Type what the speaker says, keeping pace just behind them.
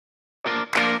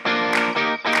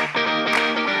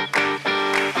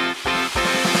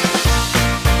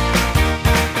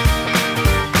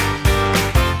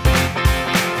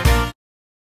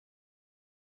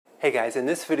Hey guys, in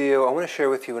this video I want to share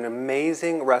with you an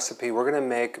amazing recipe. We're going to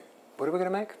make, what are we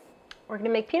going to make? We're going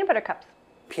to make peanut butter cups.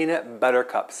 Peanut butter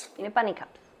cups. Peanut bunny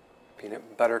cups.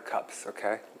 Peanut butter cups,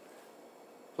 okay.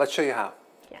 Let's show you how.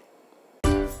 Yeah.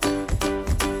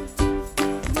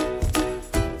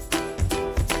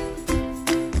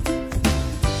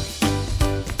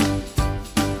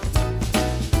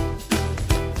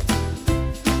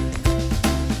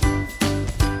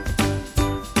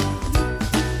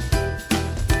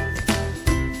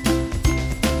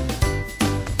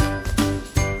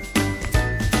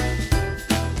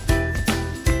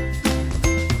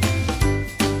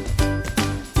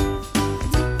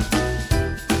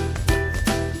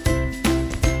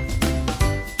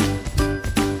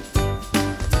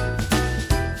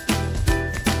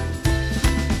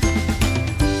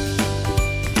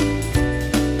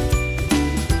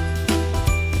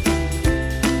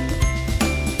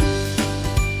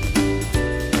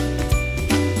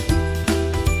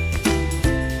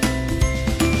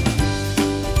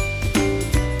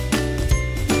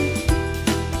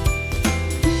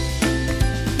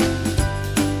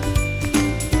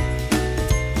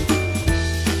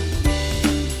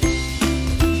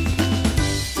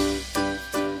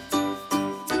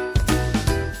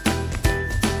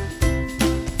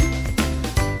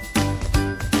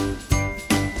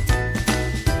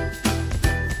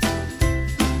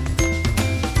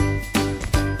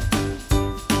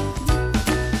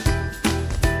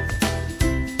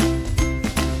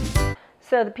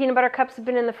 So the peanut butter cups have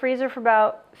been in the freezer for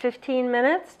about 15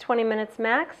 minutes, 20 minutes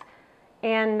max.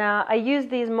 And I use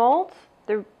these molds.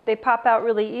 They pop out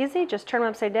really easy. Just turn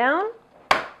them upside down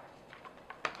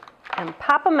and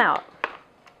pop them out.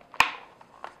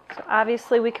 So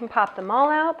obviously we can pop them all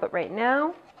out, but right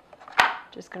now,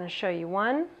 just going to show you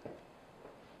one.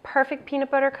 Perfect peanut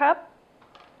butter cup.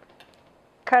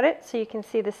 Cut it so you can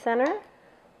see the center.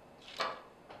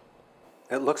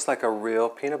 It looks like a real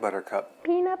peanut butter cup.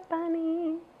 Peanut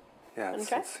bunny. Yeah, Okay.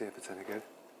 let's see if it's any good.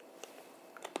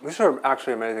 These are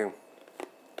actually amazing.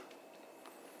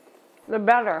 They're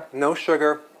better. No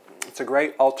sugar. It's a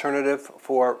great alternative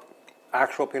for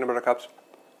actual peanut butter cups.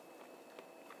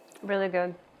 Really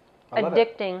good. I love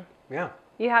it. Addicting. Yeah.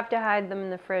 You have to hide them in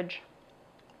the fridge.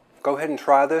 Go ahead and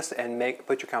try this and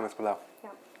put your comments below. Yeah.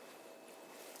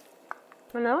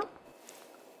 Vanilla?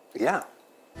 Yeah.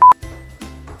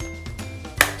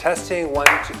 Testing 1,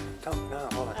 2. Don't, no,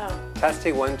 hold on. Oh.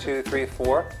 Testing 1, 2, 3,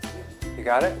 4. You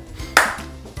got it?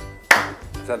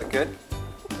 Is that good?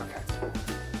 Okay.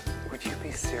 Would you be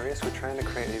serious? We're trying to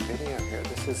create a video here.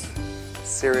 This is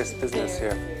serious business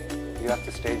here. You have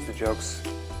to stage the jokes,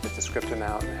 get the script them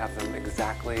out, and have them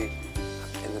exactly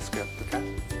in the script.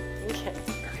 Okay? Okay.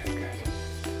 Okay,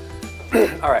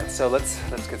 good. All right, so let's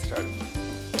get started.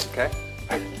 Okay?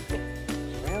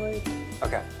 Really?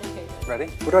 Okay. Ready?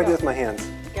 What do I do with my hands?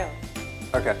 Go.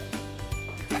 Okay.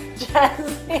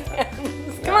 Jazz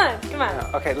hands. Come on, come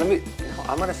on. No, okay,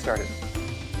 I'm gonna start it.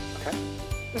 Okay?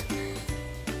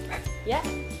 Yeah.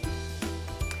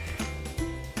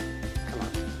 Come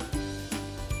on.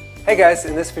 Hey guys,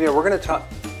 in this video we're gonna talk.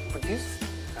 Would you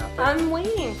stop it? I'm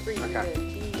waiting for you Okay. to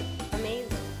be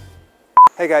amazing.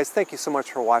 Hey guys, thank you so much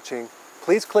for watching.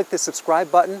 Please click the subscribe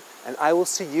button and I will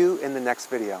see you in the next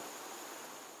video.